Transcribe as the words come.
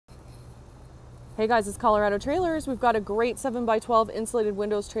Hey guys, it's Colorado Trailers. We've got a great 7x12 insulated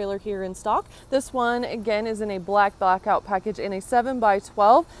windows trailer here in stock. This one again is in a black blackout package in a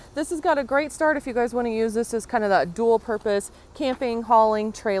 7x12. This has got a great start if you guys want to use this as kind of that dual purpose camping,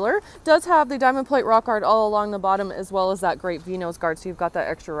 hauling trailer. Does have the diamond plate rock guard all along the bottom as well as that great V-nose guard, so you've got that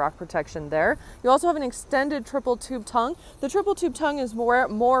extra rock protection there. You also have an extended triple tube tongue. The triple tube tongue is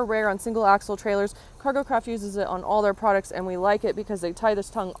more rare on single axle trailers. Cargo Craft uses it on all their products and we like it because they tie this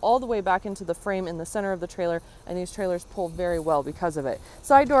tongue all the way back into the frame in the center of the trailer, and these trailers pull very well because of it.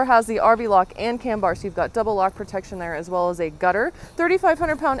 Side door has the RV lock and cam bar, so you've got double lock protection there as well as a gutter.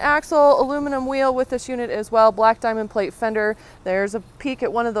 3,500 pound axle, aluminum wheel with this unit as well, black diamond plate fender. There's a peek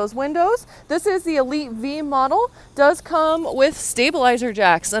at one of those windows. This is the Elite V model. Does come with stabilizer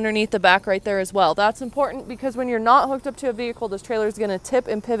jacks underneath the back right there as well. That's important because when you're not hooked up to a vehicle, this trailer is going to tip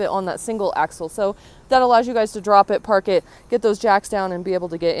and pivot on that single axle. So that allows you guys to drop it, park it, get those jacks down and be able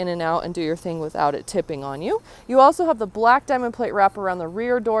to get in and out and do your thing without it tipping on you. You also have the black diamond plate wrap around the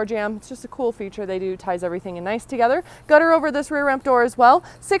rear door jamb. It's just a cool feature they do, ties everything in nice together. Gutter over this rear ramp door as well.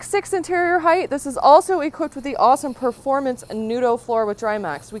 6'6" interior height. This is also equipped with the awesome performance Nudo floor with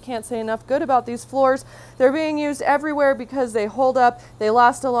Maxx. We can't say enough good about these floors. They're being used everywhere because they hold up, they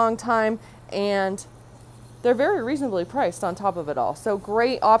last a long time, and they're very reasonably priced on top of it all. So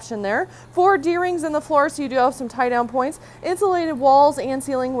great option there. 4 D-rings in the floor, so you do have some tie down points. Insulated walls and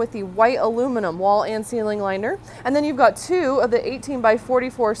ceiling with the white aluminum wall and ceiling liner. And then you've got 2 of the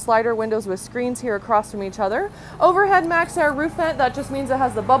 18x44 slider windows with screens here across from each other. Overhead Maxx Air roof vent, that just means it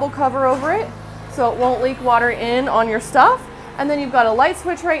has the bubble cover over it, so it won't leak water in on your stuff. And then you've got a light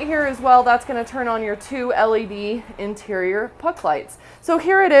switch right here as well. That's going to turn on your 2 LED interior puck lights. So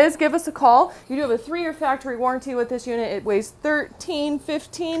here it is. Give us a call. You do have a 3-year factory warranty with this unit. It weighs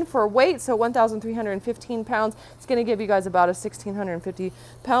 1315 for weight, so 1,315 pounds. It's going to give you guys about a 1,650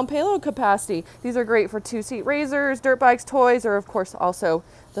 pound payload capacity. These are great for 2-seat razors, dirt bikes, toys, or of course also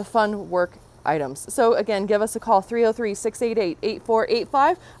the fun work items. So again, give us a call,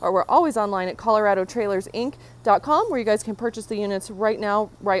 303-688-8485, or we're always online at coloradotrailersinc.com, where you guys can purchase the units right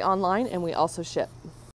now, right online, and we also ship.